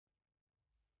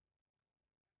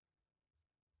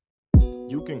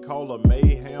You can call her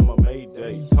Mayhem or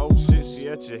Mayday. Talk shit, she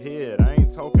at your head. I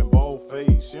ain't talking bald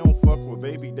face. She don't fuck with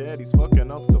baby daddies,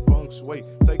 fucking up the feng shui.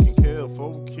 Taking care of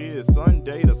 4 kids,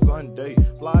 Sunday to Sunday.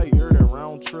 Flyer than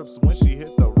round trips when she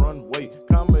hit the runway.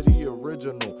 Comedy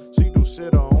original, she do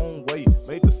shit her own way.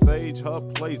 Made the stage her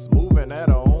place, moving at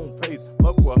her own pace.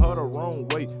 Fuck with her the wrong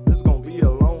way, this gon' be a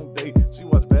long day. She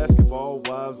watch Basketball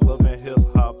Wives, loving hip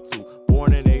hop too.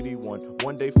 Born in 81,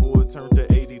 one day forward turned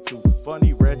to 82.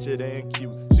 Funny, ratchet, and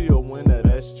cute. She a winner,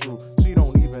 that's true. She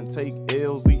don't even take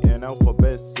L's, eating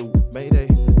alphabet soup. Mayday,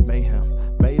 mayhem,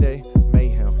 mayday,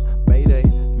 mayhem, mayday,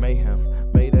 mayhem,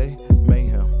 mayday,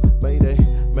 mayhem, mayday,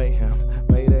 mayhem,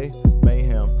 mayday,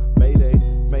 mayhem, mayday,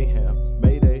 mayhem,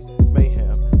 mayday,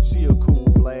 mayhem. She a cool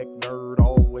black nerd,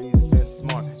 always been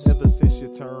smart. Ever since she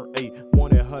turned 8,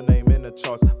 wanted her name in the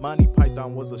charts. Monty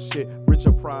Python was a shit,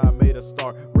 Richard Pryor made a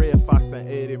start. Red Fox and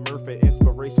Eddie Murphy,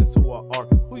 inspiration to her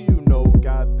art. Who you know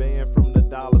got banned from the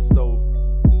dollar store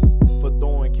for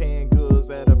throwing canned goods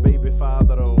at a baby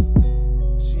father though.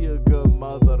 She a good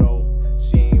mother though.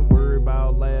 She ain't worried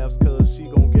about laughs cause she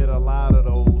gon' get a lot of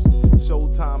those.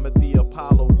 Showtime at the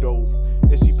Apollo though.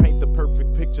 And she paint the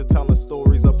perfect picture telling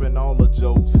stories up in all the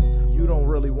jokes. You don't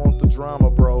really want the drama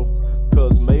bro.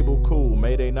 Cause Mabel cool,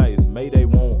 Mayday nice, Mayday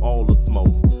want all the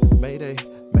smoke. Mayday,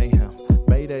 mayhem,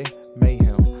 Mayday,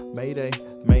 mayhem, Mayday,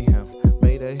 mayhem,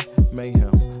 Mayday,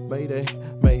 mayhem, Mayday,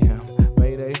 mayhem,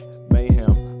 Mayday,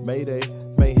 mayhem, Mayday,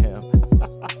 mayhem.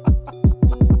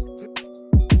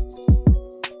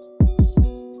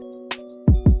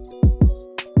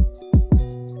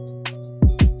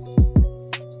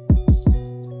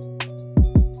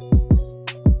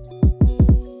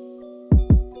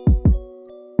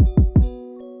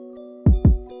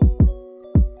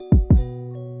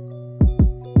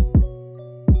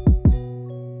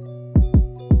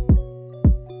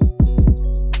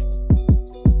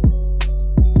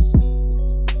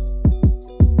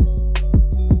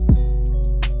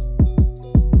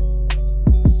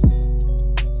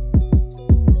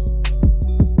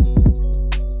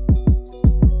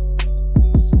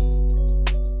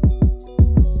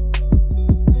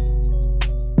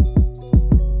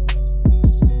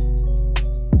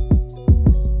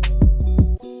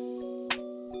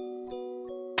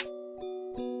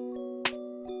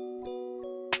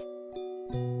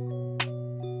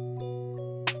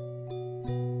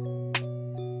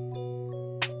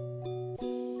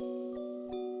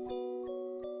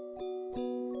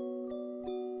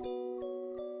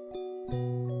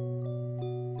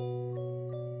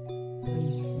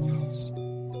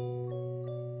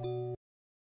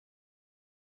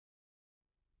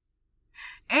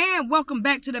 And welcome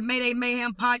back to the Mayday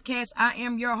Mayhem podcast. I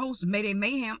am your host, Mayday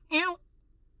Mayhem.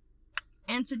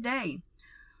 And today,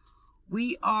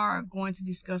 we are going to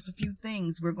discuss a few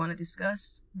things. We're going to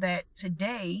discuss that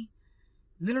today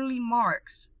literally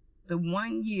marks the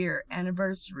 1-year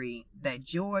anniversary that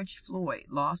George Floyd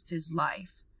lost his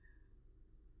life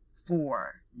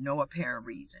for no apparent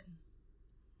reason.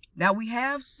 Now, we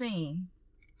have seen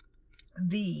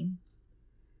the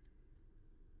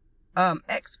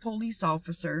ex-police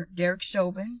officer Derek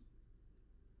Chauvin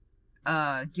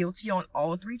guilty on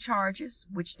all 3 charges,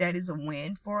 which that is a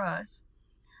win for us.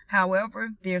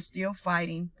 However, they're still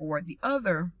fighting for the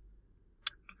other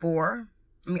 3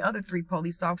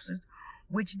 police officers,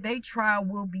 which their trial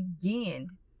will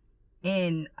begin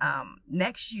in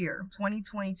next year,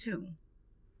 2022.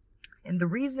 And the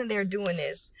reason they're doing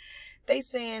this, they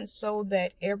saying so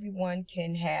that everyone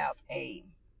can have a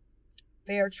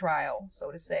fair trial,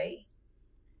 so to say.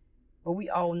 But we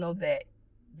all know that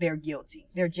they're guilty.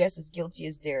 They're just as guilty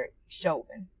as Derek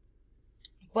Chauvin.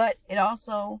 But it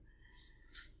also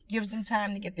gives them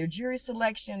time to get their jury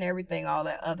selection, everything, all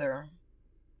that other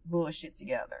bullshit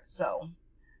together. So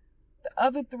the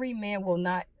other 3 men will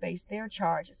not face their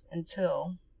charges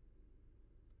until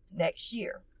next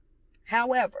year.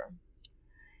 However,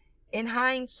 in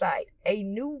hindsight, a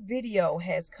new video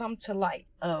has come to light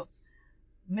of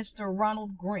Mr.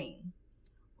 Ronald Greene,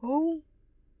 who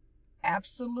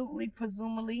absolutely,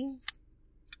 presumably,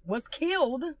 was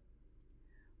killed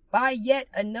by yet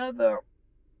another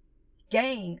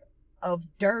gang of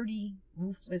dirty,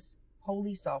 ruthless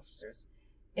police officers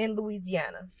in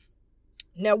Louisiana.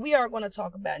 Now, we are going to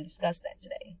talk about and discuss that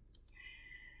today.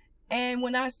 And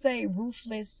when I say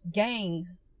ruthless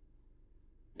gang,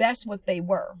 that's what they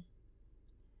were.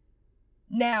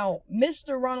 Now,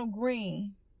 Mr. Ronald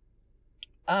Greene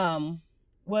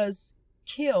was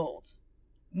killed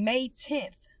May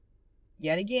 10th.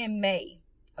 Yet again, May.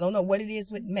 I don't know what it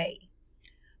is with May.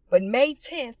 But May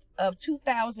 10th of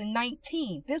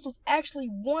 2019. This was actually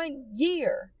 1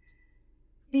 year.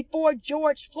 before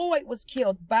George Floyd was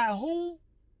killed. By whom?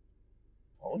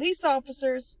 Police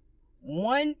officers.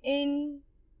 One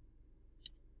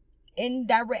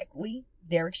indirectly,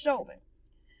 Derek Chauvin.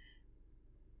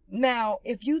 Now,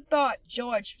 if you thought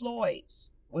George Floyd's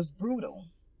was brutal,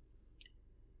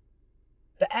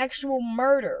 the actual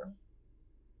murder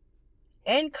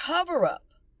and cover-up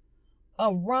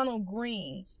of Ronald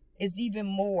Green's is even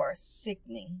more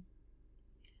sickening.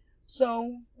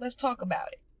 So, let's talk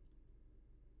about it.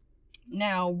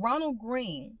 Now, Ronald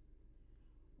Green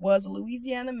was a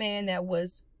Louisiana man that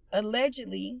was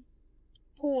allegedly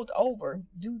pulled over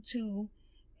due to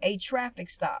a traffic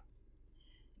stop.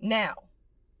 Now,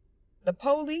 the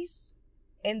police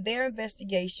in their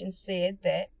investigation said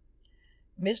that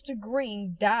Mr.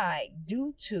 Green died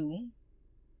due to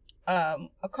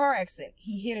a car accident.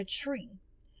 He hit a tree,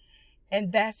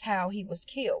 and that's how he was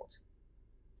killed.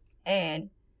 And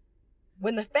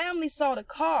when the family saw the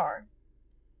car,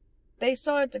 they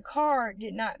saw that the car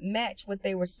did not match what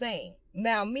they were saying.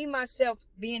 Now, me, myself,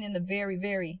 being in a very,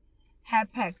 very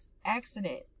high-packed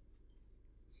accident,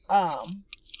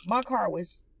 my car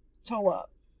was towed up.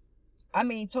 I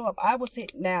was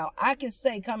hit. Now, I can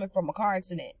say, coming from a car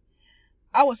accident,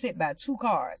 I was hit by 2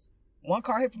 cars. One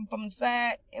car hit me from the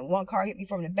side, and one car hit me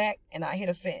from the back, and I hit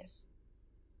a fence.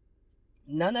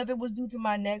 None of it was due to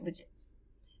my negligence.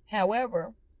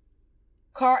 However,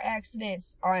 car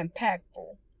accidents are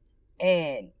impactful,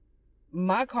 and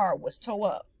my car was towed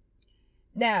up.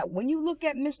 Now, when you look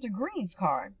at Mr. Green's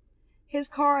car, his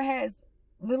car has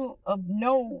little of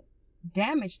no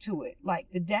damage to it. Like,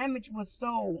 the damage was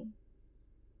so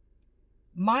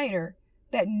minor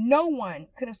that no one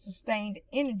could have sustained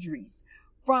injuries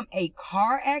from a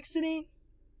car accident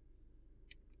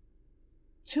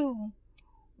to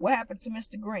what happened to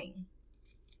Mr. Green.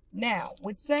 Now,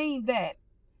 with saying that,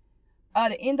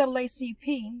 the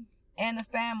NAACP and the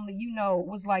family,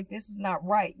 was like, this is not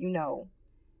right,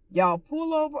 Y'all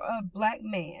pull over a black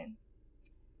man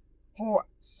for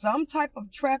some type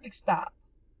of traffic stop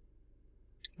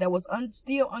that was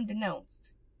still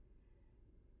undenounced,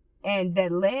 and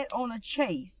that led on a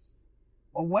chase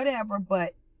or whatever,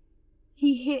 but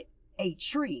he hit a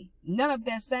tree. None of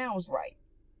that sounds right.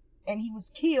 And he was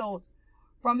killed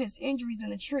from his injuries in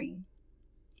the tree.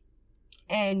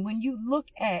 And when you look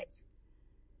at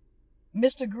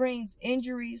Mr. Green's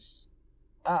injuries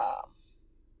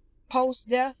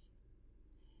post-death,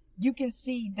 you can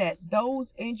see that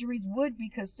those injuries would be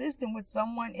consistent with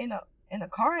someone in a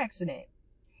car accident.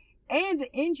 And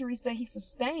the injuries that he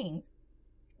sustained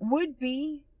would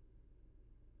be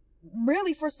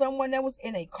really for someone that was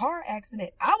in a car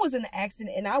accident. I was in an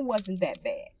accident and I wasn't that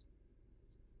bad.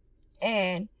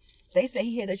 And they say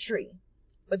he hit a tree,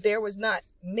 but there was not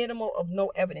minimal of no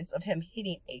evidence of him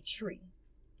hitting a tree.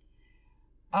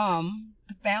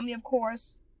 The family, of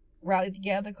course, rallied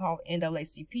together, called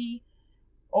NAACP,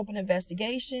 open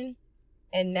investigation,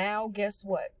 and now guess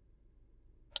what?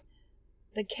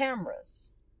 The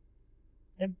cameras,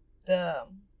 the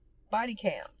body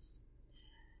cams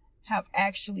have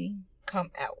actually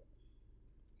come out.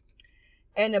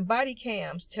 And the body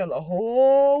cams tell a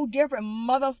whole different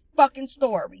motherfucking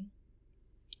story.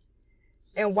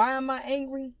 And why am I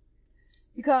angry?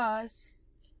 Because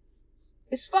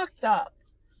it's fucked up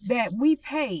that we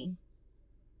pay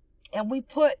and we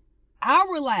put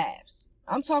our lives,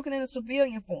 I'm talking in a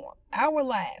civilian form, our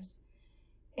lives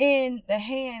in the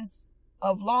hands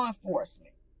of law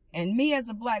enforcement. And me as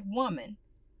a black woman,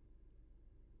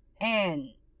 and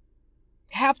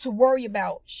have to worry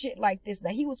about shit like this.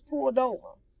 Now, he was pulled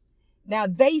over. Now,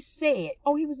 they said,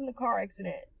 oh, he was in a car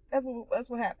accident. That's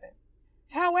what happened.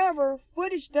 However,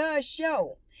 footage does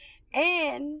show,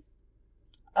 and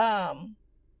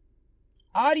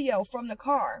audio from the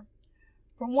car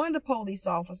from one of the police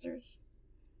officers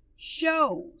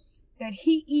shows that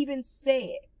he even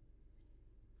said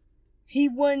he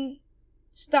wouldn't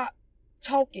stop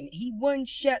talking. He wouldn't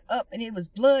shut up, and it was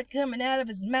blood coming out of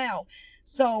his mouth.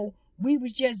 So we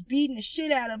was just beating the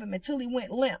shit out of him until he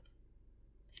went limp.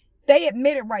 They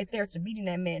admitted right there to beating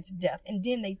that man to death, and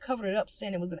then they covered it up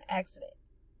saying it was an accident.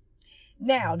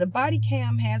 Now, the body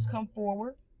cam has come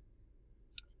forward,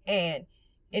 and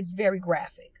it's very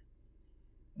graphic.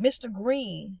 Mr.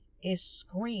 Green is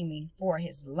screaming for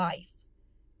his life,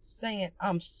 saying,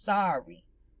 I'm sorry,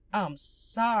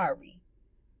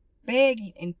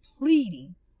 begging and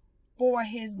pleading for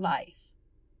his life.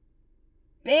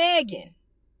 Begging,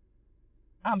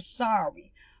 I'm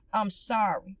sorry.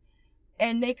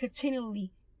 And they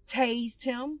continually tased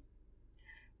him,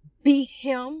 beat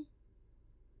him,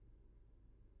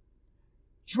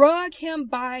 drug him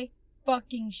by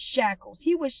fucking shackles.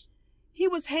 He was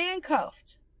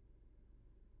handcuffed.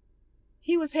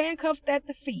 He was handcuffed at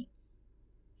the feet.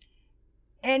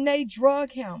 And they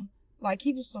drug him like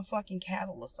he was some fucking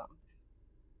cattle or something.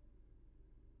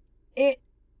 It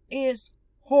is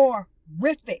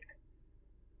horrific.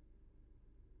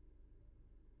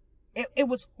 It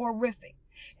was horrific.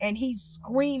 And he's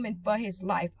screaming for his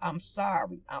life. I'm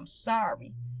sorry. I'm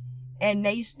sorry. And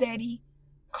they steady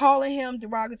calling him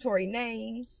derogatory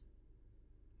names.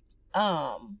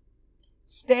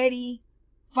 Steady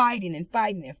fighting him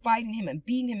and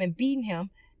beating him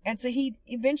until he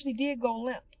eventually did go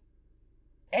limp.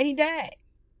 And he died.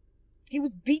 He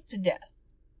was beat to death.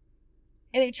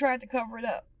 And they tried to cover it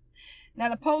up. Now,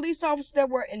 the police officers that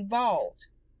were involved,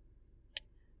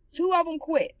 2 of them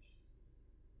quit.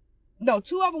 No,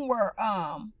 2 of them were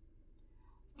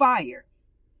fired.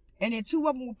 And then 2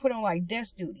 of them were put on like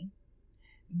desk duty.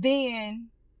 Then,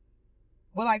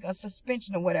 well, like a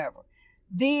suspension or whatever.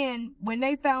 Then, when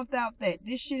they found out that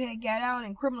this shit had got out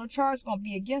and criminal charges gonna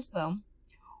be against them,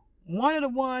 one of the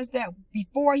ones that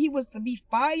before he was to be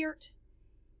fired,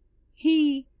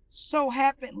 he so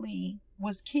happily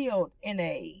was killed in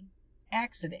a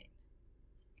accident.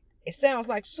 It sounds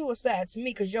like suicide to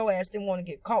me because your ass didn't want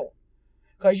to get caught.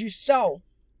 Because you saw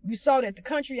that the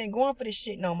country ain't going for this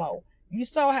shit no more. You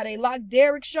saw how they locked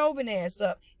Derek Chauvin ass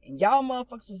up and y'all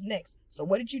motherfuckers was next. So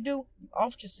what did you do? You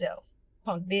offed yourself,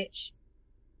 punk bitch.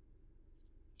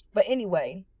 But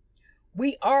anyway,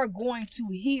 we are going to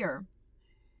hear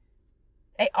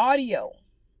an audio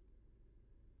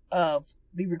of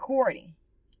the recording.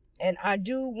 And I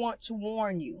do want to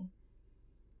warn you,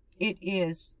 it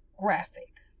is graphic.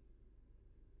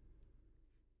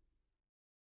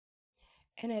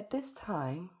 And at this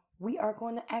time, we are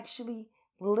going to actually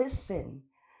listen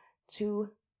to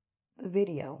the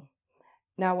video.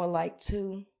 Now, I would like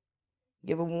to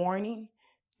give a warning.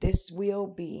 This will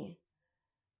be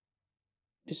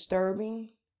disturbing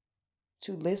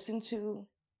to listen to.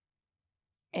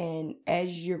 And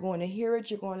as you're going to hear it,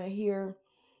 you're going to hear,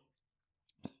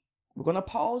 we're going to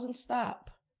pause and stop,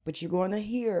 but you're going to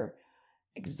hear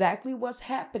exactly what's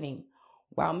happening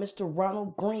while Mr.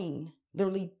 Ronald Greene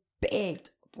literally begged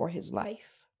for his life.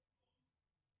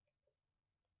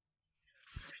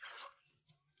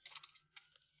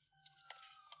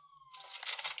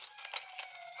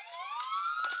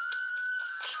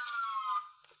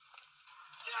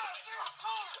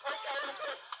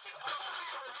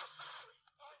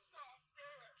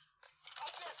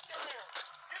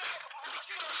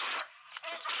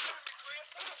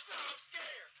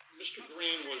 Mr.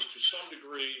 Greene was, to some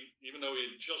degree, even though he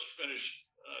had just finished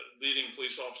leading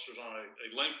police officers on a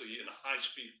lengthy and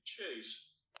high-speed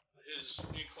chase, his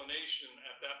inclination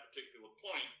at that particular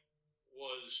point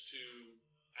was to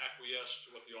acquiesce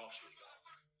to what the officers wanted.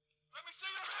 Let me see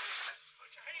your hands! Put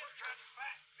your hands behind your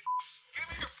back. Give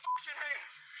me your fucking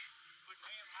hands! Put your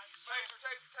hands behind your back.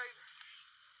 Taser.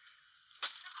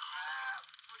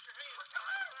 Put your hands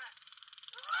behind your back.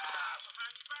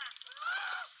 Behind your back.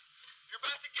 You're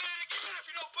about to get it again if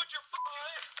you don't put your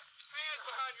hands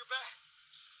behind your back.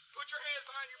 Put your hands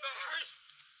behind your back.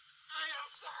 I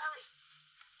am sorry.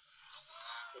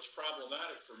 What's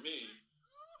problematic for me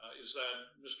is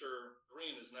that Mr.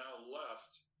 Greene is now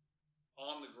left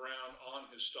on the ground, on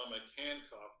his stomach,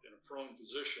 handcuffed in a prone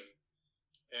position.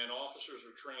 And officers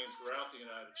are trained throughout the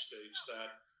United States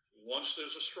that once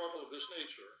there's a struggle of this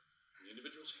nature, the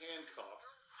individual's handcuffed,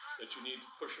 that you need to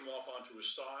push him off onto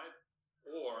his side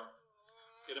or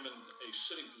get him in a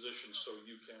sitting position so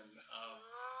you can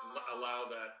allow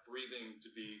that breathing to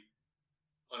be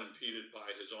unimpeded by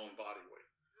his own body weight.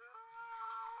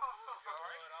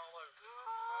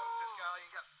 This guy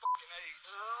ain't got fucking AIDS.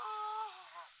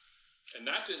 And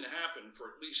that didn't happen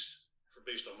for at least,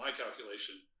 based on my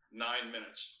calculation, 9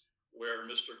 minutes, where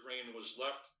Mr. Greene was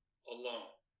left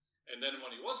alone. And then when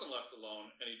he wasn't left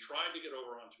alone and he tried to get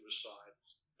over onto his side,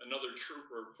 another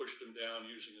trooper pushed him down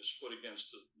using his foot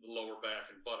against the lower back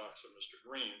and buttocks of Mr.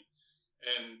 Greene.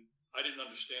 And I didn't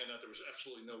understand that. There was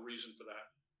absolutely no reason for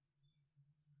that.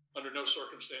 Under no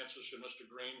circumstances should Mr.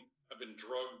 Greene have been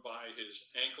drugged by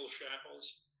his ankle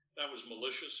shackles. That was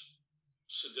malicious,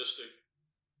 sadistic,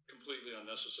 completely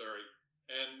unnecessary.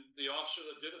 And the officer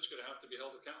that did it's going to have to be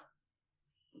held accountable.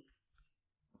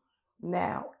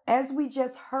 Now, as we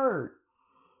just heard,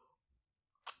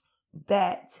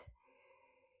 that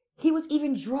he was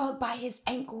even drugged by his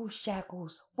ankle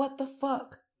shackles. What the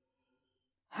fuck?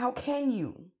 How can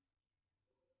you?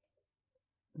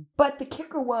 But the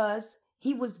kicker was,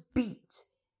 he was beat.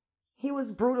 He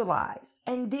was brutalized.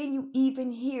 And then you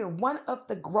even hear one of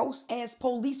the gross-ass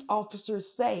police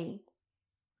officers say,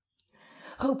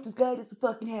 hope this guy doesn't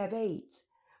fucking have AIDS.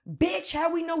 Bitch,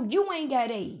 how we know you ain't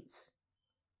got AIDS?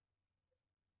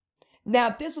 Now,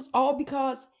 this was all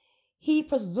because he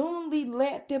presumably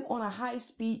led them on a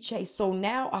high-speed chase. So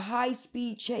now a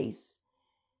high-speed chase,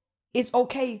 it's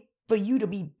okay for you to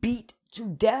be beat to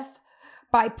death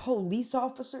by police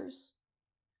officers.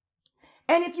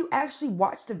 And if you actually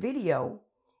watch the video,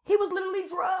 he was literally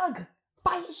drugged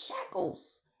by his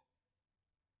shackles.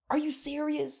 Are you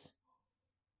serious?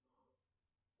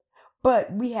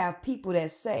 But we have people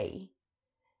that say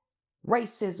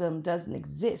racism doesn't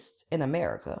exist in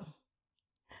America.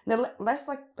 Now, let's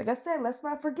like I said, let's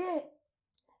not forget,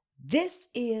 this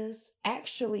is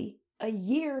actually a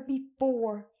year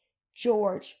before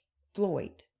George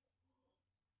Floyd.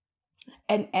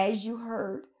 And as you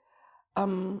heard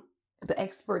the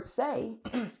experts say,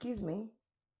 excuse me,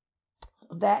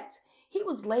 that he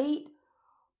was laid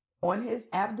on his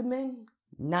abdomen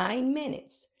 9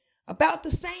 minutes, about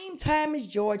the same time as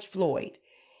George Floyd.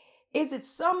 Is it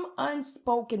some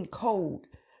unspoken code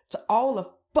to all the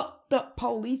fucked up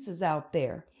polices out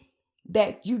there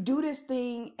that you do this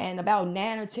thing and about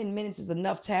 9 or 10 minutes is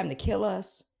enough time to kill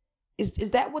us?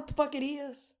 Is that what the fuck it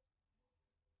is?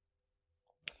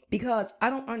 Because I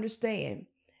don't understand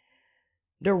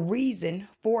the reason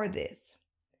for this.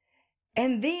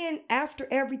 And then after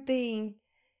everything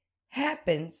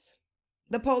happens,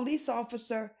 the police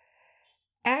officer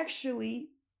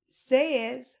actually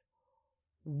says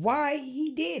why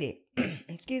he did it.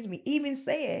 Excuse me. Even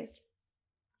says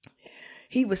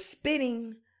he was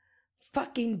spitting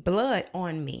fucking blood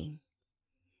on me.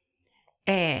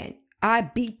 And I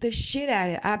beat the shit out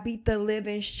of him. I beat the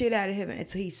living shit out of him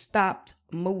until he stopped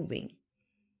moving.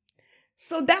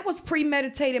 So that was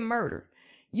premeditated murder.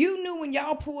 You knew when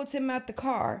y'all pulled him out the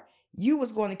car, you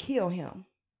was going to kill him.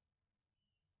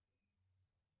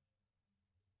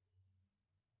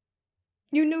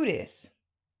 You knew this.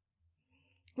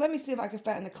 Let me see if I can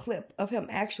find a clip of him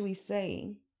actually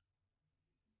saying.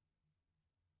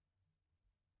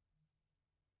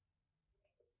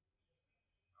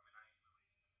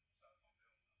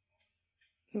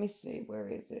 Let me see, where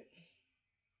is it?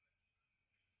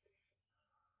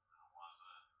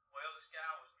 Well, this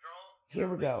guy was drunk. Here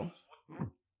we go.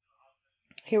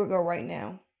 Here we go right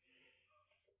now.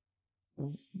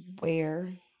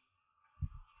 Where?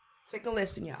 Take a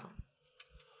listen, y'all.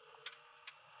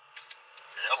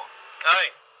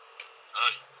 Hey.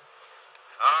 Hey.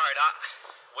 All right,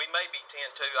 we may be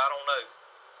 10-2, I don't know.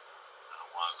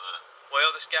 Why is that? Well,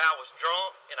 this guy was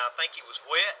drunk, and I think he was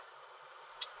wet.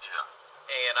 Yeah.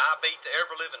 And I beat the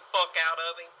ever-living fuck out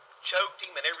of him, choked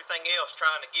him and everything else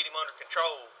trying to get him under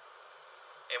control.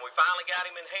 And we finally got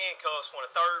him in handcuffs when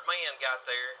a third man got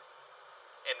there.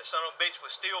 And the son of a bitch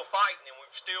was still fighting, and we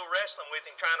were still wrestling with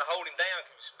him, trying to hold him down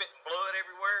because he was spitting blood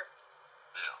everywhere.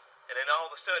 Yeah. And then all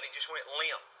of a sudden, he just went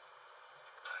limp.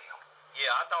 Damn.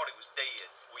 Yeah, I thought he was dead.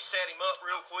 We set him up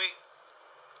real quick.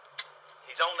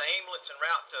 He's on the ambulance en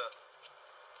route to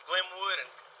Glenwood,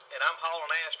 and I'm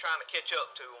hauling ass trying to catch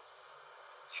up to him.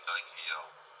 You think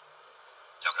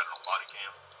y'all got it on body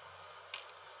cam?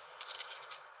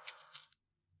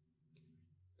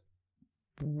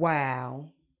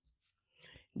 Wow.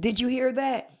 Did you hear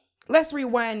that? Let's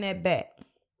rewind that back.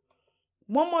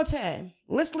 One more time.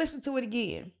 Let's listen to it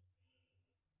again.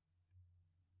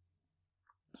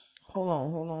 Hold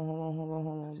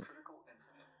on.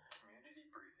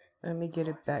 Let me get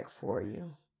it back for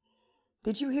you.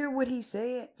 Did you hear what he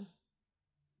said?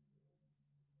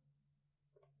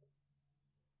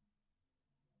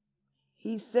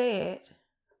 He said,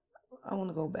 I want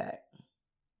to go back.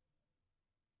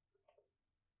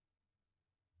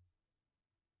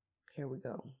 Here we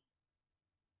go.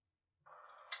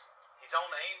 He's on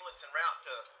the ambulance en route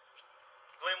to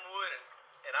Glenwood,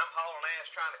 and I'm hauling ass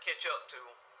trying to catch up to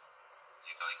him.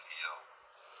 You think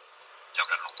y'all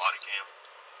got it on body cam?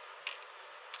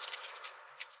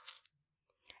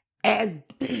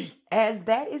 As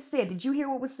that is said, did you hear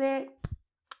what was said?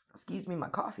 Excuse me, my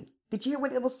coffee. Did you hear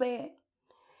what it was said?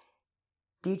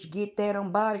 Did you get that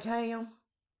on body cam?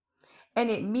 And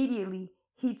immediately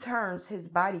he turns his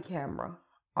body camera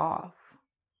off.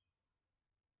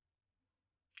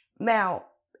 Now,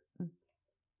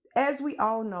 as we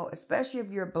all know, especially if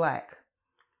you're black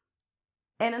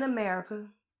and in America,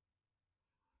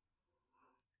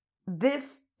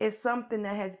 this is something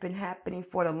that has been happening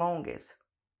for the longest.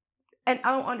 And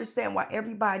I don't understand why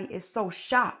everybody is so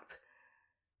shocked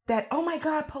that, oh my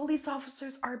God, police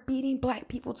officers are beating black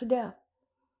people to death.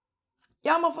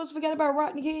 Y'all motherfuckers forget about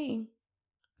Rodney King.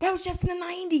 That was just in the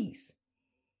 90s.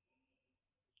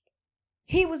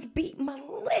 He was beat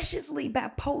maliciously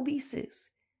by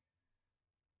polices.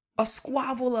 A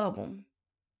squabble of them.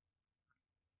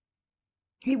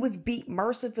 He was beat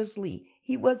mercilessly.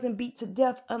 He wasn't beat to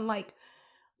death, unlike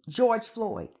George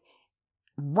Floyd,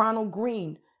 Ronald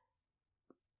Green.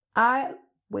 I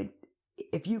would,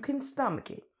 if you can stomach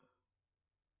it,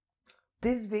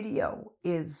 this video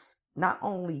is not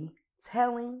only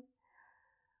telling,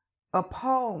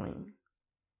 appalling,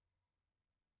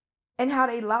 and how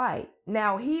they lied.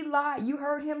 Now, he lied. You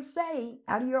heard him say,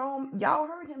 out of your own, y'all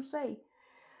heard him say,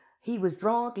 he was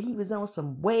drunk and he was on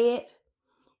some wet.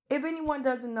 If anyone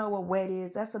doesn't know what wet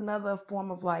is, that's another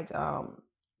form of like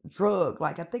drug.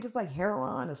 Like, I think it's like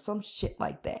heroin or some shit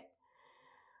like that.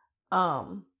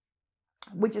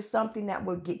 Which is something that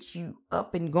will get you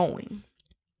up and going.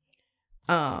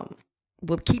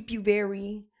 Will keep you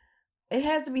very, it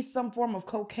has to be some form of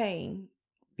cocaine,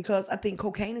 because I think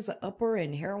cocaine is an upper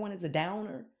and heroin is a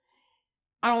downer.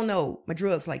 I don't know my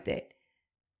drugs like that.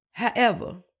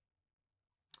 However,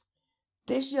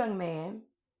 this young man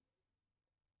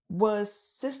was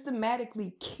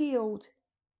systematically killed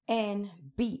and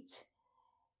beat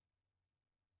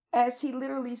as he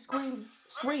literally screamed.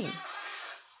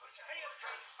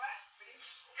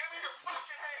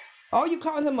 Oh, you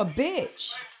calling him a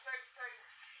bitch?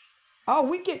 Oh,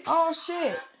 we get, oh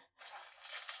shit.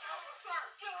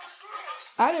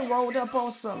 I done rolled up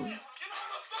on some,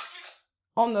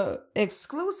 on the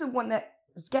exclusive one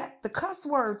that's got the cuss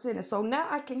words in it. So now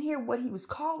I can hear what he was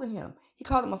calling him. He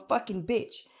called him a fucking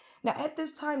bitch. Now at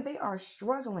this time, they are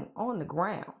struggling on the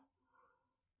ground.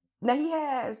 Now he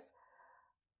has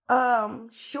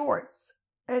shorts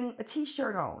and a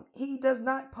t-shirt on. He does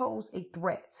not pose a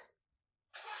threat.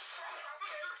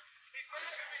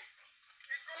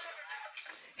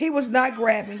 He was not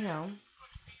grabbing him.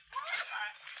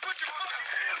 Put your fucking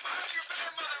hands behind your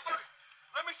back, motherfucker.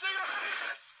 Let me see your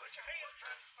hands. Put your hands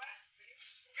behind your back.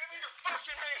 Give me your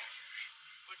fucking hands.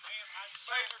 Put your hands behind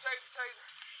your back. Taser.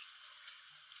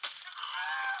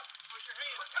 Put your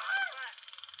hands behind your back.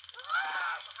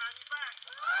 Behind your back.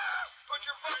 Put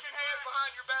your fucking hands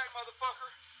behind your back, motherfucker.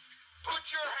 Put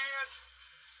your hands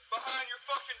behind your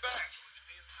fucking back.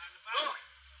 Look,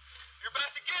 you're about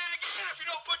to get it again if you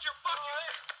don't put your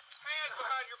fucking hands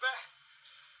behind your back.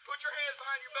 Put your hands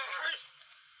behind your back.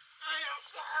 I am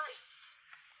sorry.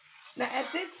 Now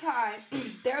at this time,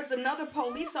 there's another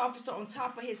police officer on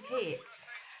top of his head.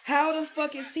 How the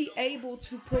fuck is he able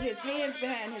to put his hands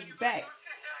behind his back?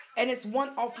 And it's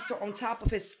one officer on top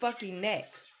of his fucking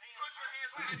neck. Put your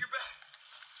hands behind your back.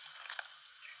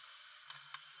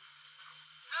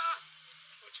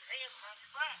 Put your hands behind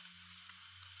your back.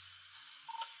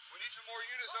 We need some more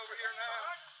units over here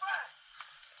now.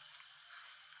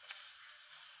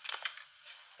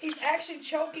 He's actually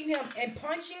choking him and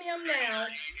punching him now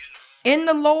in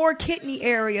the lower kidney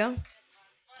area.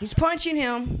 He's punching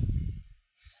him.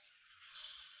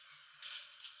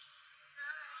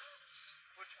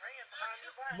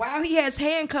 While he has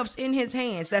handcuffs in his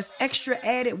hands, that's extra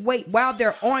added weight while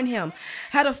they're on him.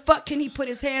 How the fuck can he put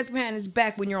his hands behind his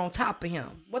back when you're on top of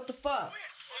him? What the fuck? Okay.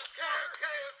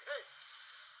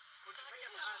 Put your hands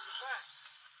behind your back.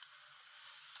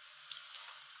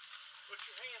 Put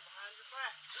your hands behind your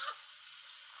back.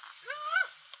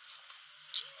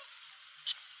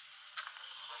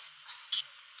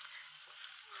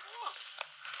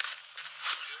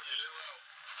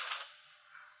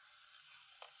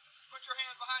 Put your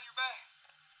hands behind your back.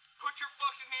 Put your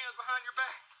fucking hands behind your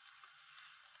back.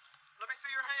 Let me see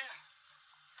your hand.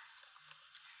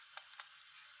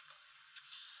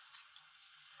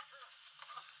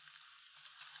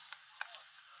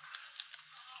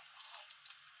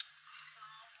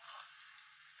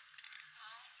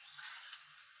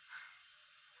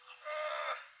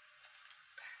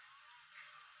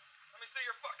 Let me see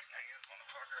your fucking hands,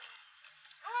 motherfucker.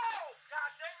 Oh, God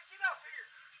damn it, get up here.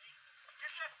 Get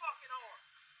that fucking arm.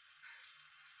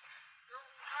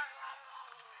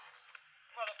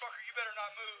 Motherfucker, you better not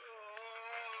move.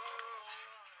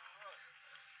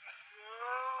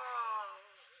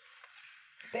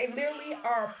 They literally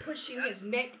are pushing his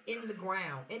neck in the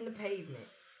ground, in the pavement.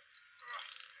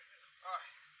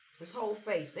 His whole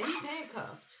face. Then he's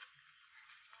handcuffed.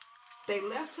 They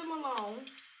left him alone.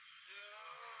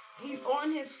 He's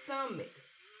on his stomach.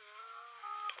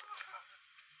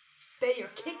 They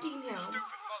are kicking him. Stupid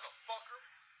motherfucker.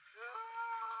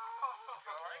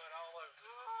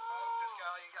 This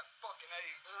guy ain't got fucking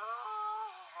AIDS.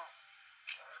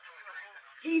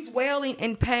 He's wailing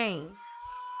in pain.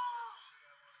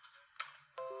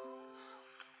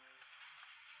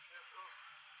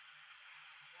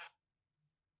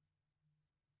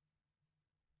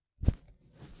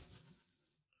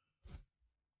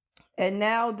 And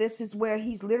now this is where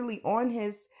he's literally on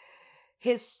his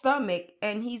his stomach,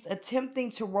 and he's attempting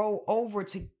to roll over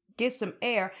to get some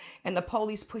air, and the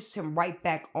police pushed him right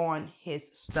back on his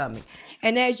stomach.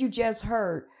 And as you just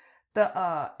heard,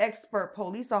 the expert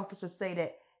police officers say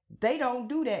that they don't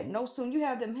do that. No sooner you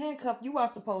have them handcuffed, you are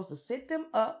supposed to sit them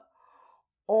up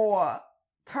or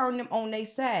turn them on their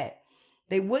side.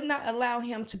 They would not allow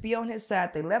him to be on his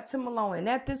side. They left him alone. And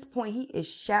at this point, he is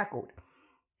shackled.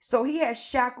 So he has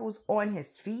shackles on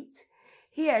his feet.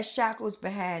 He has shackles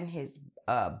behind his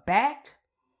back.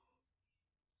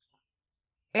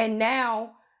 And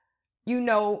now, you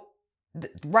know,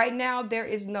 right now there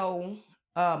is no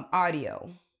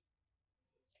audio.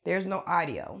 There's no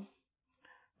audio.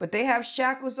 But they have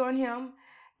shackles on him.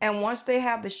 And once they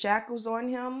have the shackles on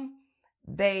him,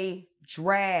 they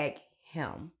drag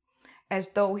him as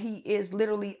though he is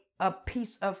literally a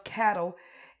piece of cattle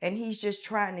and he's just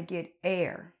trying to get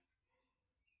air.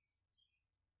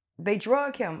 They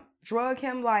drug him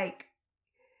like,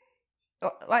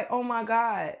 oh my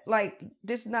God, like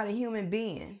this is not a human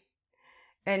being.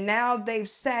 And now they've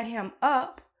sat him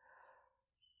up,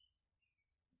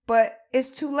 but it's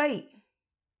too late.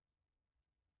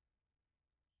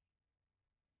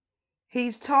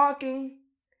 He's talking,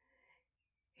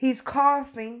 he's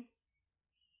coughing,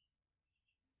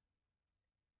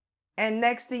 and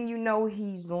next thing you know,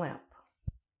 he's limp.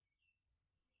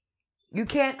 You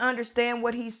can't understand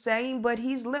what he's saying, but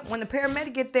he's limp. When the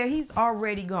paramedic get there, he's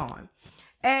already gone.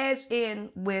 As in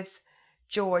with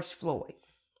George Floyd.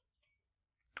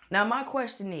 Now, my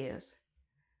question is,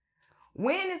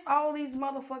 when is all these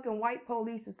motherfucking white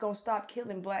police gonna stop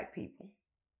killing black people?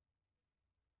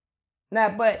 Now,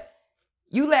 but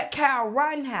you let Kyle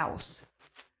Rittenhouse,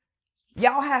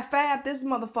 y'all high-five this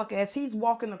motherfucker as he's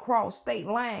walking across state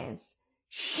lines,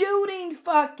 shooting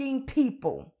fucking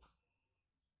people.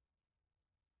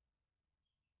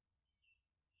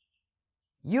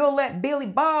 You'll let Billy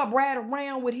Bob ride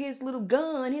around with his little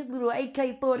gun, his little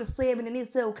AK-47, and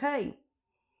it's okay.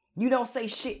 You don't say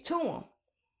shit to him.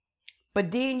 But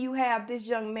then you have this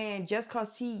young man, just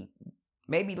because he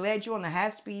maybe led you on a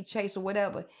high-speed chase or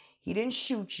whatever, he didn't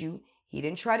shoot you. He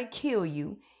didn't try to kill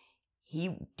you.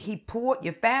 He pulled,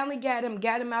 you finally got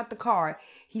him out the car.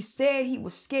 He said he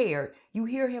was scared. You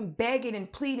hear him begging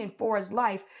and pleading for his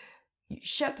life.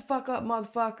 Shut the fuck up,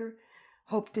 motherfucker.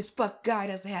 Hope this fuck guy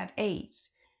doesn't have AIDS.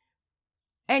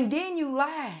 And then you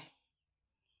lie.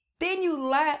 Then you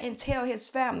lie and tell his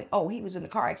family, oh, he was in a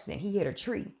car accident. He hit a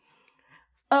tree.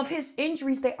 Of his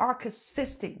injuries, they are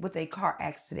consistent with a car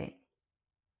accident.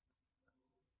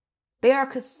 They are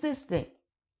consistent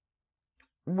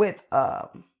with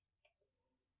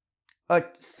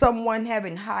someone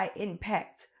having high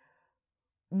impact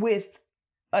with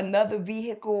another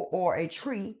vehicle or a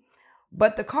tree,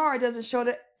 but the car doesn't show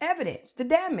the evidence, the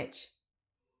damage.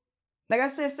 Like I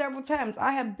said several times,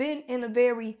 I have been in a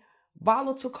very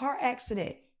volatile car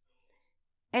accident,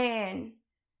 and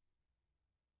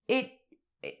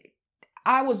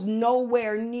I was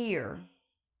nowhere near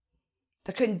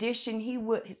the condition he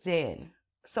was in,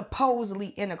 supposedly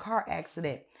in a car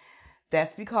accident.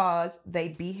 That's because they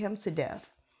beat him to death.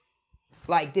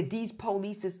 Like, did these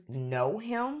police know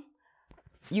him?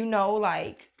 You know,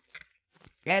 like,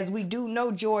 as we do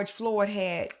know, George Floyd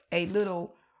had a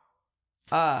little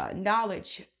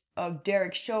knowledge of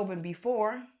Derek Chauvin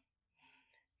before.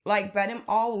 Like, by them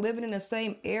all living in the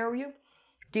same area,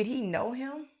 did he know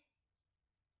him?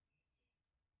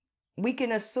 We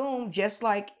can assume, just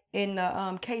like in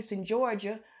the case in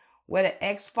Georgia, where the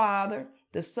ex-father,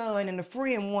 the son, and the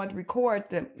friend wanted to record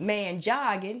the man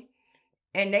jogging,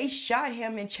 and they shot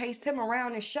him and chased him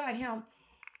around and shot him.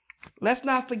 Let's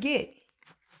not forget,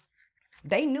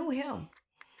 they knew him.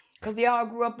 Because they all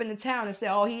grew up in the town and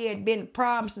said, oh, he had been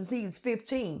prom since he was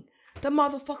 15. The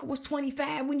motherfucker was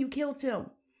 25 when you killed him.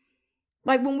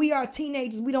 Like, when we are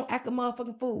teenagers, we don't act a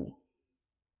motherfucking fool.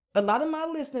 A lot of my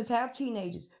listeners have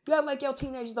teenagers. You act like your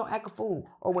teenagers don't act a fool.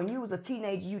 Or when you was a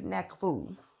teenager, you didn't act a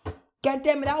fool. God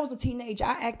damn it, I was a teenager.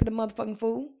 I acted a motherfucking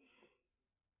fool.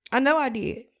 I know I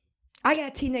did. I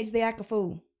got teenagers, they act a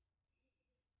fool.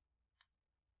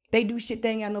 They do shit they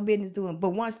ain't got no business doing.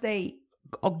 But once they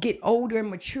get older and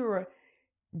mature,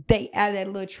 they out of that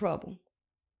little trouble.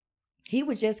 He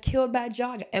was just killed by a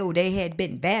jogger. Oh, they had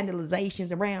been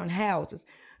vandalizations around houses.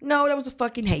 No, that was a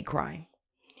fucking hate crime.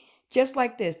 Just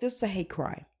like this. This is a hate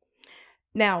crime.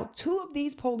 Now, 2 of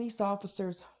these police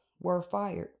officers were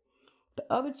fired. The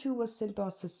other 2 were sent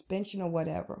on suspension or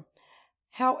whatever.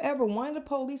 However, one of the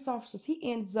police officers, he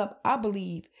ends up, I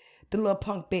believe, the little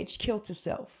punk bitch killed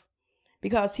himself.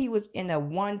 Because he was in a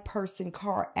 1-person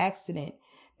car accident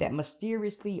that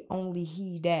mysteriously only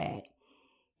he died.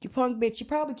 You punk bitch, you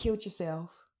probably killed yourself.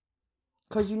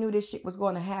 Because you knew this shit was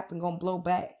going to happen, going to blow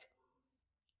back.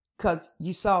 Because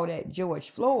you saw that George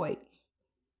Floyd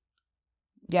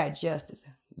got justice.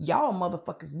 Y'all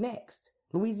motherfuckers next.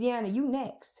 Louisiana, you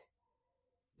next.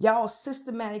 Y'all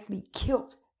systematically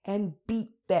killed and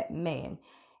beat that man.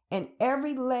 And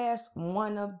every last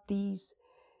one of these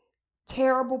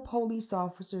terrible police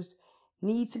officers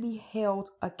need to be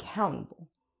held accountable.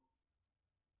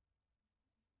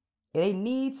 They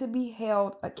need to be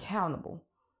held accountable.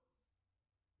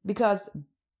 Because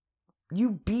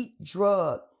you beat,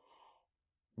 drug,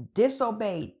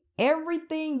 disobeyed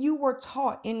everything you were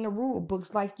taught in the rule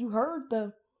books. Like you heard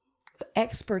the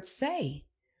experts say,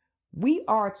 we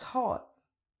are taught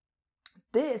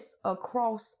this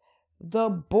across the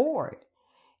board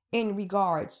in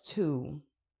regards to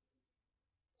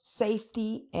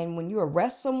safety. And when you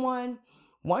arrest someone,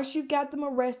 once you've got them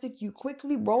arrested, you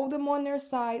quickly roll them on their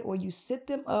side or you sit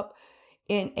them up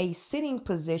in a sitting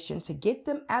position to get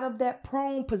them out of that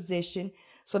prone position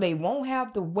so they won't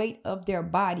have the weight of their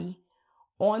body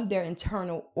on their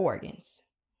internal organs.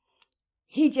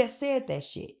 He just said that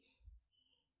shit.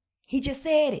 He just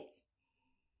said it.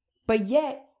 But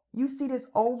yet, you see this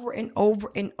over and over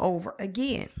and over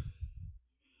again.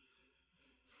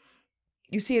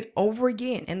 You see it over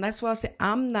again. And that's why I said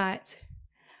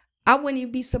I wouldn't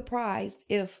even be surprised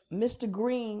if Mr.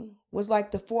 Green was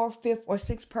like the 4th, 5th, or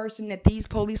 6th person that these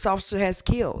police officers has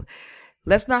killed.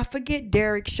 Let's not forget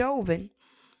Derek Chauvin.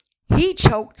 He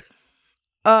choked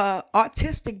a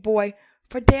autistic boy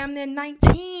for damn near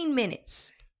 19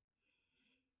 minutes.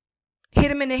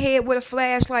 Hit him in the head with a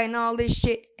flashlight and all this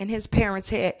shit. And his parents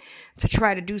had to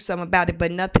try to do something about it.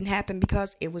 But nothing happened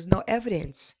because it was no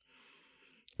evidence.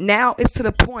 Now it's to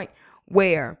the point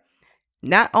where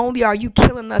not only are you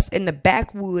killing us in the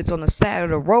backwoods on the side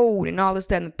of the road and all this,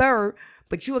 that, and the third,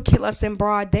 but you will kill us in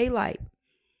broad daylight.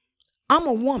 I'm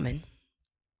a woman.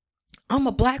 I'm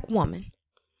a black woman.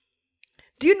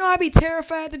 Do you know I'd be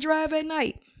terrified to drive at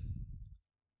night?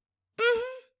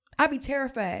 I'd be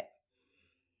terrified.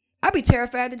 I'd be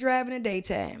terrified to drive in the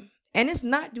daytime. And it's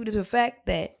not due to the fact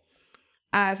that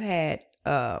I've had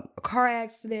a car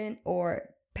accident or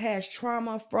past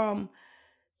trauma from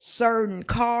certain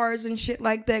cars and shit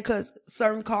like that, because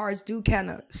certain cars do kind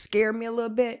of scare me a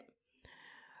little bit.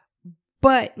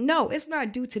 But no, it's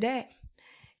not due to that.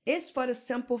 It's for the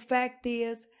simple fact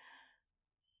is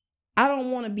I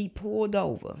don't want to be pulled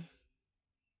over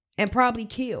and probably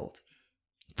killed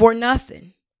for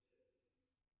nothing.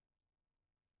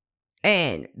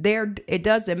 And it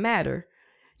doesn't matter.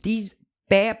 These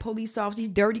bad police officers, these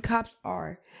dirty cops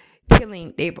are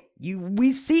killing.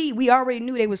 We already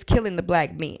knew they was killing the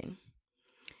black men.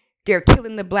 They're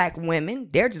killing the black women.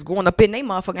 They're just going up in their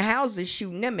motherfucking houses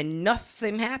shooting them and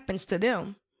nothing happens to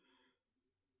them.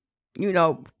 You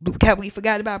know, have we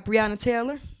forgot about Breonna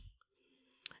Taylor?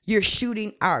 You're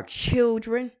shooting our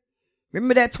children.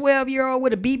 Remember that 12-year-old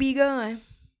with a BB gun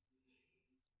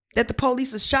that the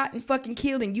police has shot and fucking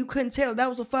killed and you couldn't tell that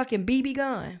was a fucking BB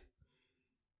gun?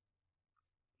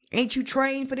 Ain't you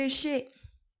trained for this shit?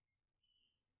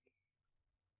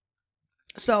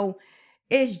 So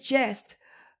it's just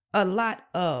a lot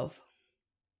of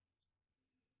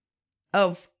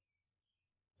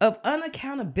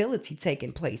unaccountability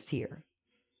taking place here.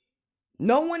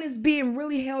 No one is being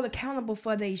really held accountable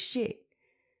for their shit.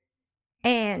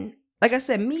 And like I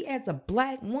said, me as a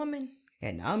black woman,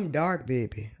 and I'm dark,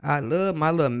 baby. I love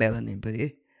my little melanin, but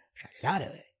it's a lot of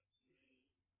it.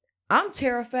 I'm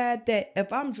terrified that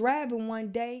if I'm driving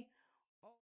one day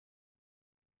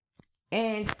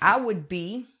and I would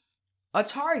be a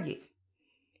target,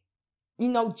 you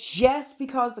know, just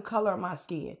because the color of my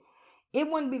skin. It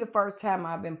wouldn't be the first time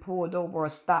I've been pulled over or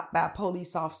stopped by a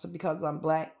police officer because I'm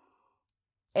black.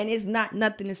 And it's not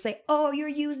nothing to say, oh, you're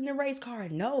using a race car.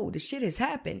 No, the shit has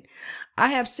happened. I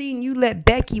have seen you let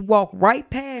Becky walk right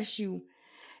past you.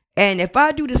 And if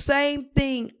I do the same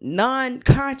thing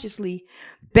non-consciously,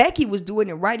 Becky was doing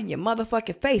it right in your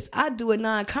motherfucking face. I do it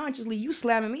non-consciously. You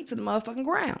slamming me to the motherfucking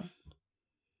ground.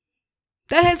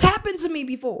 That has happened to me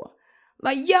before.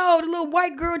 Like, yo, the little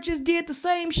white girl just did the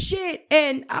same shit.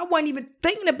 And I wasn't even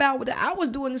thinking about it. I was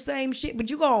doing the same shit. But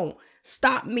you gonna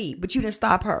stop me. But you didn't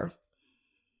stop her.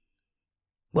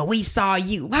 Well, we saw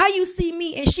you. How you see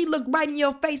me and she looked right in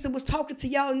your face and was talking to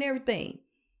y'all and everything?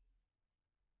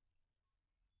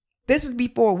 This is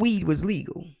before weed was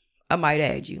legal. I might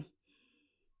add you.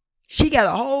 She got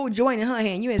a whole joint in her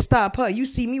hand. You didn't stop her. You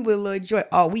see me with a little joint.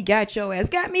 Oh, we got your ass.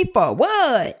 Got me for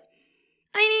what?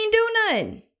 I ain't even do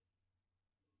nothing.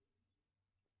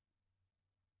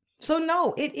 So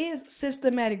no, it is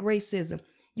systematic racism.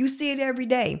 You see it every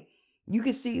day. You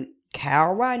can see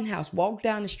Kyle Rittenhouse walked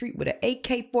down the street with an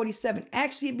AK-47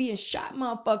 actually being shot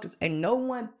motherfuckers and no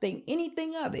one think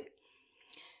anything of it.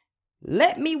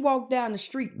 Let me walk down the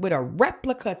street with a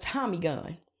replica Tommy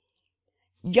gun.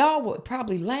 Y'all would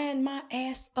probably land my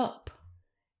ass up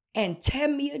and tear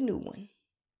me a new one.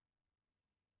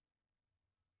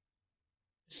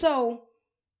 So,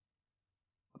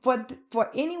 for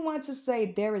anyone to say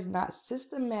there is not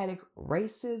systematic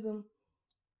racism,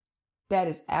 that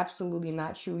is absolutely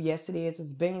not true. Yes, it is.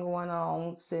 It's been going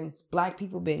on since black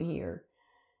people been here.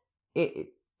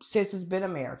 Since it's been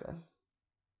America.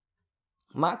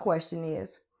 My question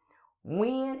is,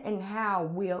 when and how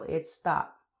will it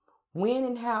stop? When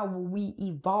and how will we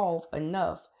evolve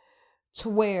enough to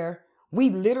where we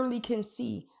literally can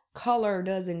see color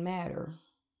doesn't matter?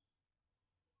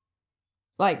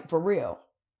 Like, for real.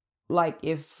 Like,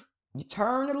 if you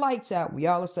turn the lights out, we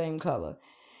all the same color.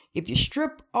 If you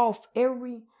strip off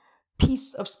every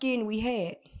piece of skin we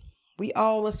had, we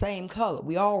all the same color.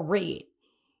 We all red.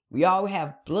 We all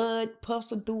have blood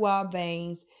pulsing through our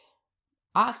veins,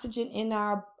 oxygen in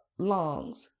our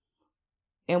lungs,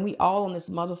 and we all on this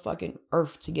motherfucking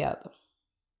earth together.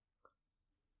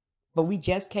 But we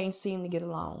just can't seem to get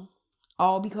along.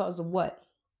 All because of what?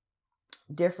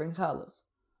 Different colors.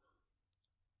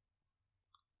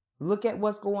 Look at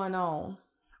what's going on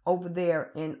over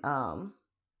there in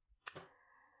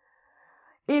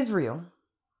Israel.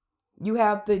 You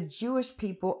have the Jewish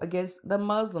people against the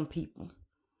Muslim people.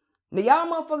 Now, y'all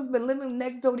motherfuckers been living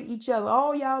next door to each other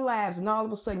all y'all lives, and all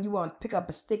of a sudden you want to pick up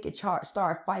a stick and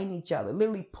start fighting each other,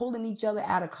 literally pulling each other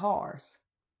out of cars.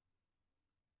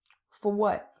 For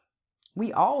what?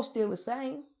 We all still the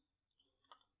same.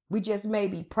 We just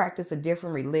maybe practice a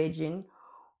different religion,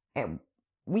 and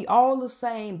we all the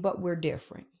same, but we're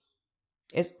different.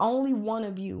 It's only one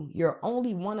of you. You're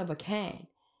only one of a kind,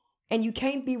 and you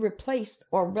can't be replaced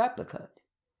or replicated.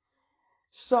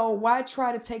 So why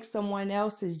try to take someone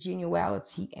else's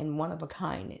genuality and one of a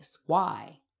kindness?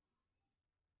 Why?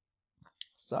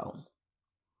 So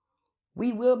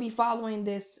we will be following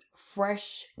this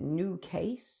fresh new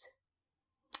case.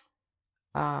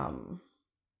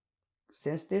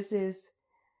 Since this is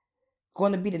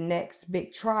going to be the next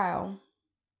big trial,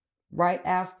 right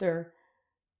after,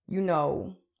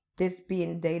 this being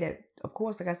the day that, of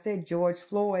course, like I said, George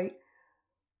Floyd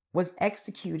was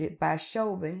executed by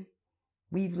Chauvin.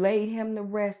 We've laid him to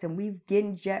rest, and we've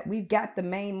got the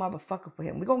main motherfucker for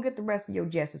him. We're going to get the rest of your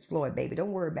justice, Floyd, baby.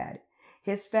 Don't worry about it.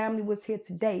 His family was here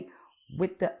today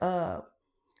with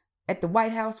at the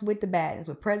White House with the Bidens,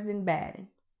 with President Biden.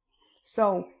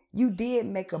 So you did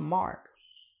make a mark.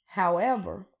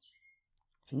 However,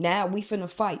 now we finna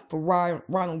fight for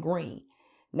Ronald Green.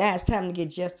 Now it's time to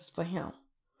get justice for him.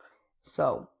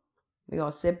 So we're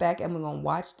going to sit back and we're going to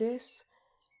watch this,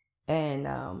 and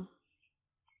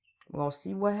we're going to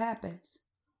see what happens.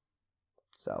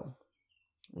 So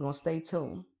we're going to stay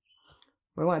tuned.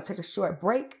 We're going to take a short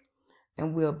break,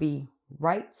 and we'll be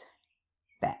right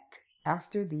back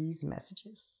after these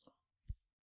messages.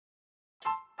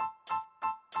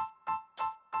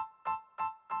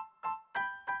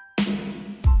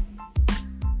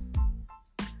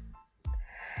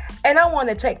 And I want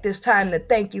to take this time to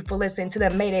thank you for listening to the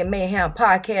Mayday Mayhem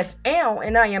podcast.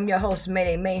 And I am your host,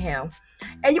 Mayday Mayhem.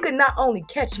 And you can not only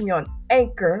catch me on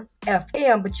Anchor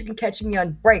FM, but you can catch me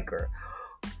on Breaker,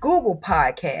 Google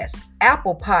Podcasts,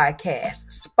 Apple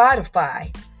Podcasts,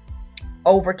 Spotify,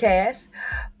 Overcast,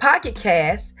 Pocket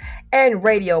Cast, and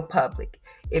Radio Public.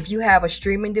 If you have a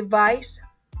streaming device,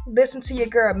 listen to your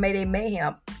girl, Mayday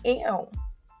Mayhem.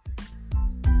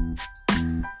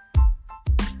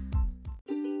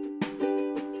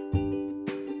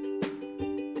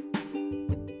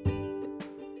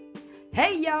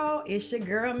 Hey y'all, it's your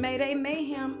girl Mayday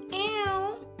Mayhem.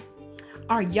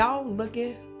 Are y'all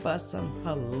looking for some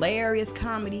hilarious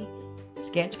comedy,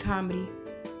 sketch comedy,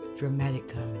 dramatic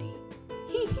comedy,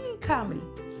 comedy?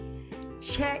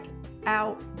 Check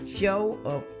out Joe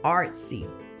of Artsy.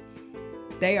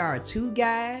 They are two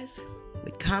guys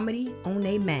with comedy on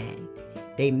their mind.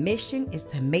 Their mission is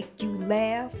to make you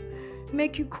laugh,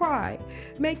 make you cry,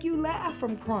 make you laugh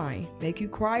from crying, make you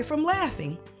cry from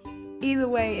laughing. Either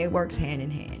way, it works hand in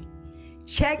hand.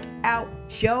 Check out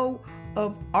Joe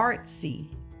of Artsy.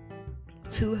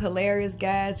 Two hilarious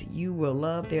guys. You will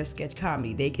love their sketch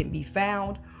comedy. They can be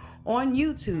found on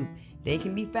YouTube. They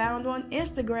can be found on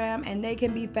Instagram, and they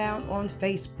can be found on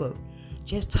Facebook.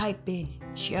 Just type in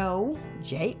Joe,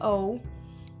 J-O,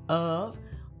 of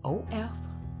O-F,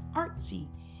 Artsy,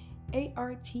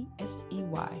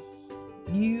 A-R-T-S-E-Y.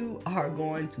 You are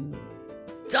going to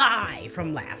die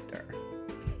from laughter.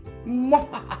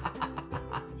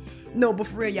 No, but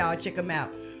for real, y'all, check them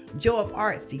out. Joe of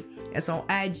Artsy. That's on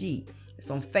IG.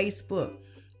 It's on Facebook.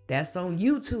 That's on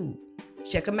YouTube.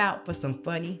 Check them out for some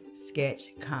funny sketch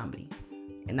comedy.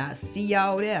 And I'll see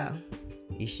y'all there.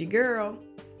 It's your girl.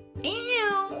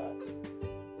 Ew.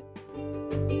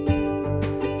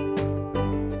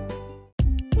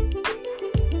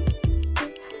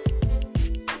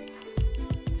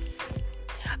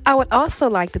 I would also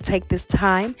like to take this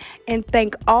time and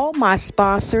thank all my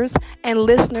sponsors and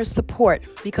listeners' support,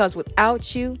 because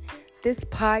without you, this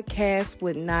podcast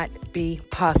would not be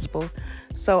possible.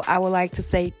 So I would like to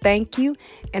say thank you,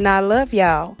 and I love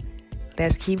y'all.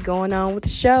 Let's keep going on with the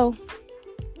show.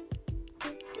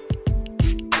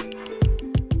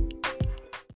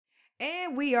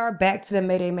 And we are back to the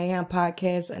Mayday Mayhem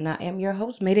podcast, and I am your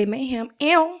host, Mayday Mayhem.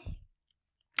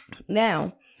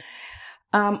 Now,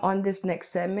 on this next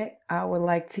segment, I would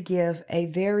like to give a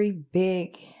very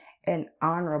big and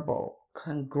honorable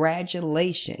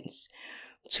congratulations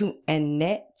to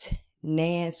Annette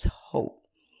Nance Hope.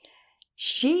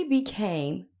 She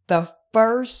became the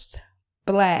first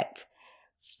Black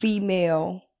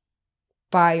female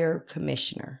fire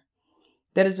commissioner.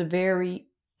 That is a very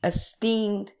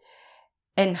esteemed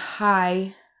and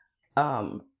high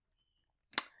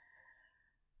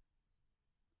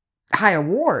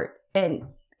award, and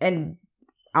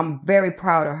I'm very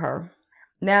proud of her.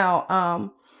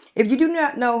 Now, if you do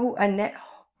not know who Annette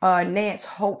Nance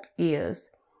Hope is,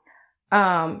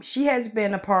 she has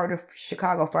been a part of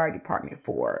Chicago Fire Department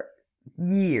for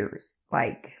years,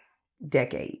 like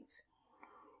decades.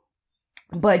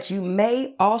 But you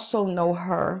may also know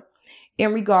her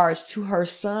in regards to her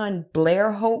son,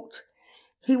 Blair Holt.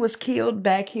 He was killed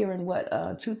back here in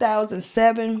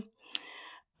 2007.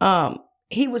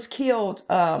 He was killed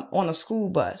on a school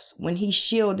bus when he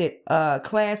shielded a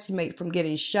classmate from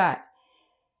getting shot.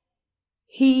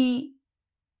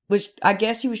 I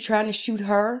guess he was trying to shoot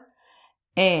her,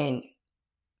 and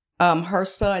her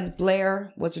son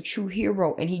Blair was a true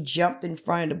hero, and he jumped in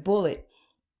front of the bullet,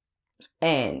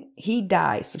 and he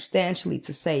died substantially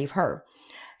to save her.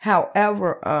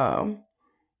 However,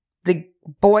 the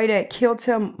boy that killed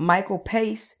him, Michael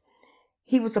Pace,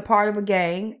 he was a part of a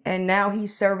gang, and now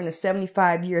he's serving a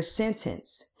 75-year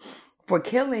sentence for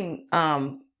killing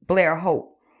Blair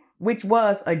Hope, which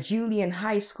was a Julian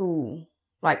High School,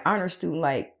 like, honor student.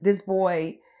 Like, this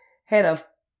boy had a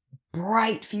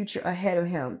bright future ahead of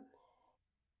him,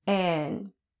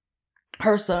 and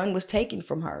her son was taken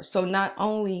from her. So not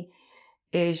only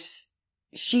is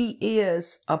she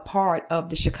a part of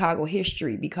the Chicago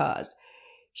history, because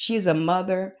she is a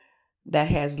mother that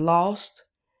has lost,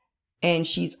 and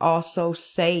she's also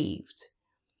saved.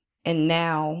 And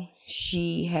now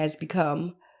she has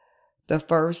become the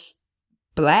first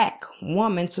Black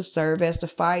woman to serve as the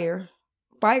fire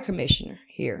commissioner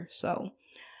here. So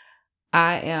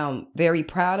I am very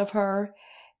proud of her,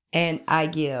 and I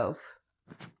give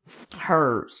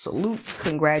her salutes,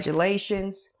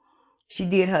 congratulations. She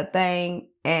did her thing,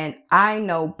 and I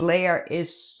know Blair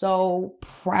is so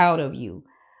proud of you.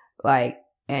 Like,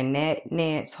 Annette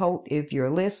Nance Hope, if you're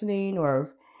listening, or if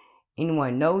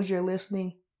anyone knows you're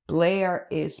listening, Blair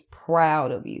is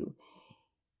proud of you.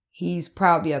 He's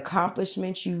proud of the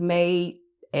accomplishments you've made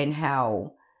and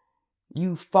how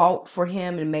you fought for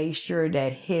him and made sure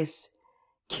that his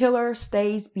killer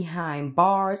stays behind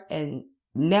bars and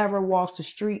never walks the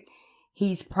street.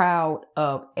 He's proud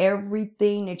of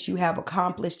everything that you have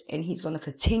accomplished, and he's going to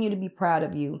continue to be proud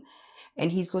of you.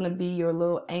 And he's going to be your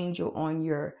little angel on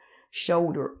your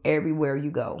shoulder everywhere you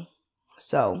go.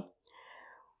 So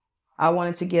I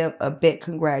wanted to give a big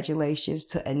congratulations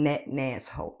to Annette Nance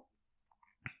Hope.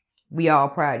 We all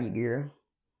proud of you, girl.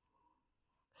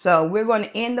 So we're going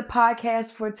to end the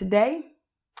podcast for today.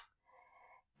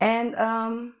 And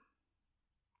I'm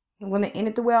going to end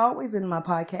it the way I always end my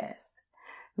podcast.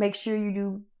 Make sure you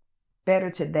do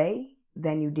better today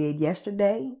than you did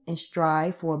yesterday, and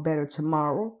strive for a better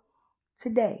tomorrow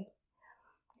today.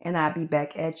 And I'll be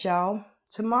back at y'all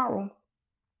tomorrow,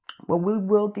 where we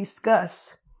will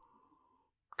discuss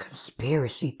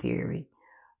conspiracy theory.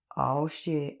 Oh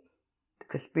shit. The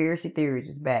conspiracy theories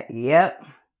is back. Yep.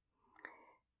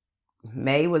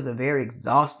 May was a very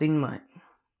exhausting month,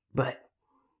 but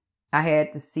I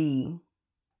had to see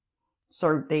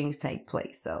certain things take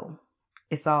place, so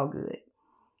it's all good.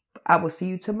 I will see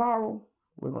you tomorrow.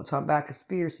 We're going to talk about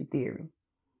conspiracy theory.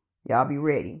 Y'all be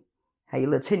ready. Have your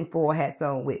little tinfoil hats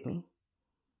on with me,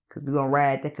 because we're going to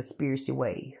ride that conspiracy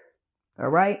wave. All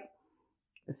right?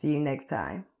 I'll see you next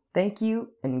time. Thank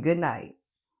you, and good night.